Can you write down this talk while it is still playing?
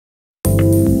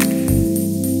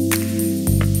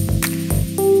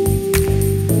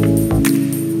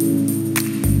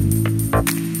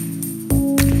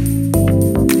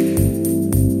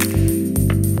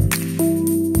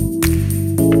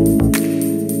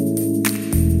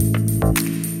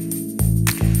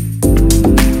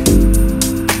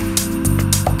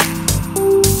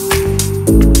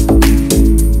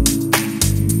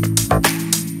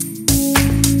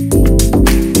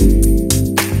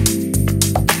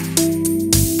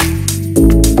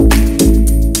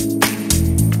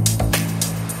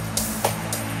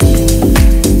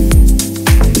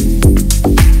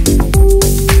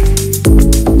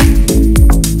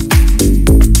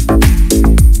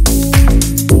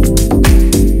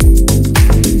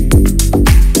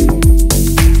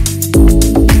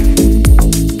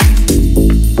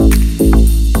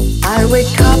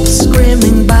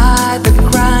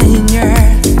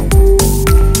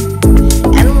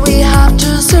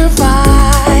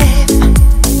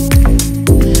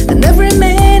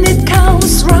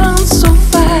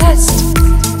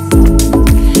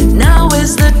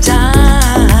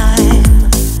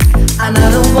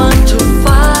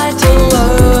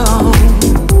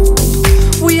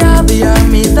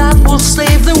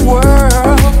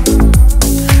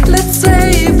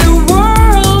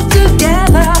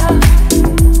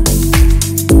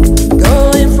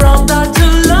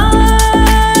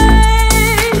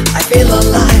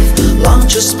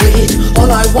to split. All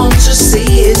I want to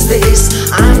see is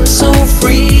this. I'm so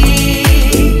free.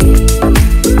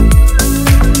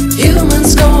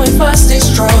 Humans going fast,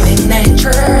 destroying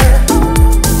nature.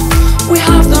 We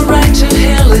have the right to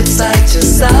heal it side to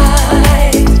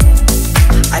side.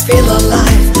 I feel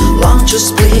alive, want to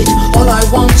split. All I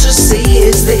want to see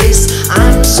is this.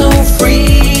 I'm so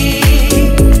free.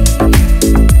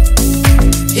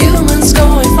 Humans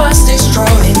going fast,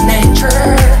 destroying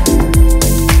nature.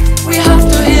 We have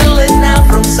to heal it now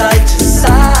from side to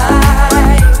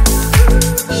side.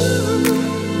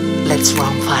 Let's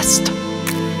run fast.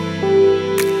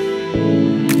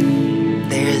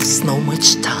 There is no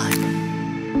much time.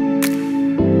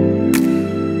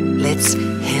 Let's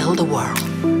heal the world.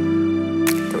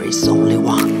 There is only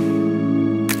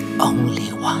one.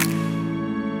 Only one.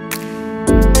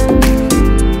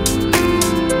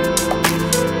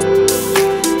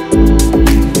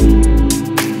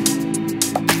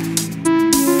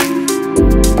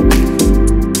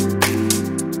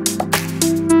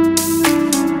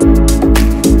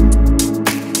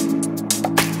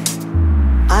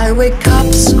 I wake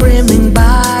up screaming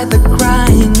by the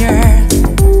crying earth,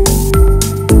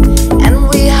 and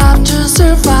we have to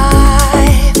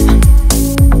survive.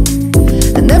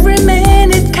 And every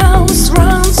minute counts,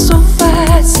 runs so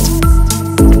fast.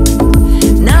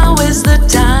 Now is the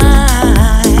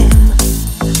time,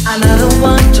 and I don't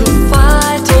want to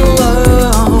fight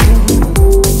alone.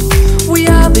 We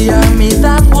are the army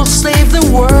that will save the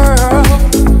world.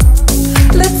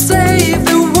 Let's save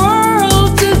the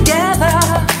world together.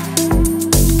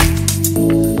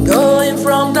 Going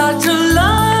from dark to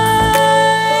light.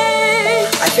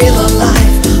 I feel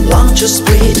alive, want to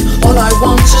split. All I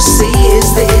want to see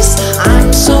is this.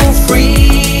 I'm so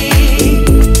free.